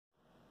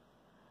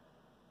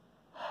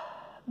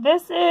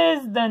This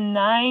is the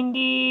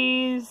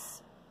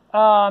 90s,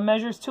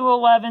 measures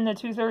 211 to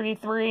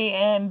 233,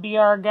 and Be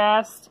Our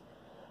Guest.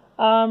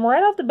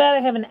 Right off the bat,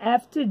 I have an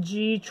F to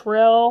G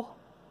trill.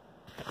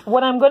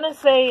 What I'm going to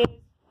say is,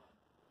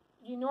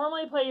 you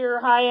normally play your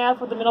high F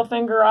with the middle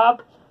finger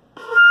up.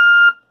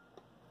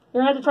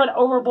 You're going to have to try to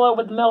overblow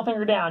with the middle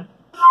finger down.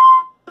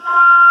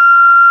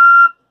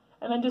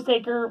 And then just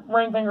take your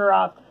ring finger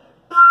off.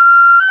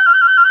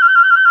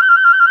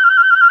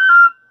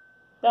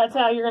 That's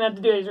how you're going to have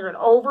to do it. You're going to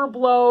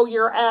overblow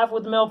your F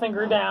with the middle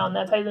finger down.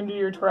 That's how you're going to do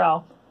your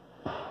trill.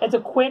 It's a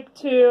quick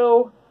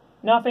 2,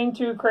 nothing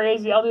too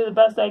crazy. I'll do the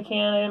best I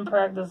can. I didn't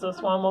practice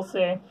this one. We'll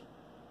see.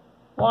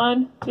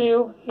 1,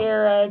 2,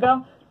 here I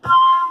go.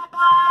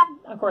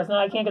 Of course, now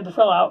I can't get the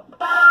trill out.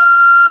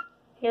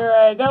 Here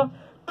I go.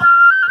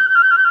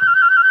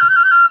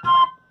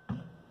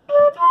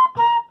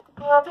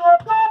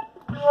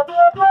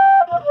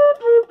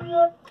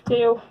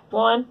 2,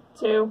 1,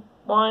 2,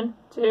 1,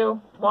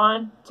 2,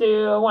 1,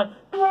 2, 1.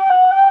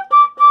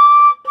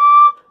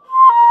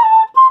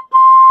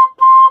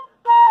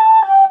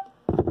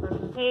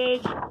 Turn the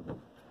page.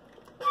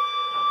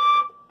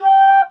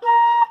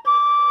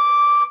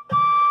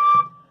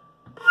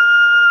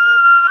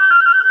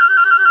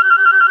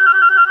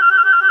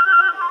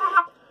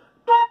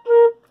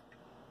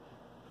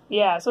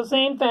 Yeah, so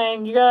same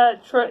thing. You're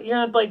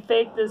gonna like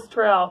fake this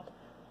trill.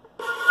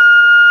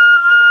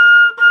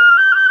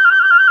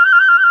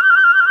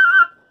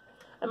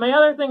 And my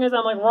other thing is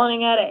I'm like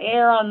running out of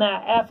air on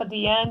that F at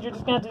the end. You're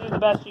just gonna have to do the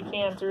best you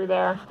can through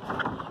there.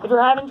 If you're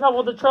having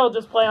trouble with the trill,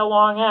 just play a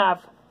long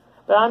F.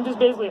 But I'm just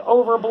basically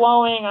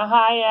overblowing a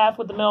high F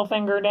with the middle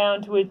finger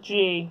down to a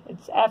G.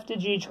 It's F to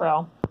G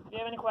trill. If you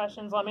have any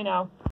questions, let me know.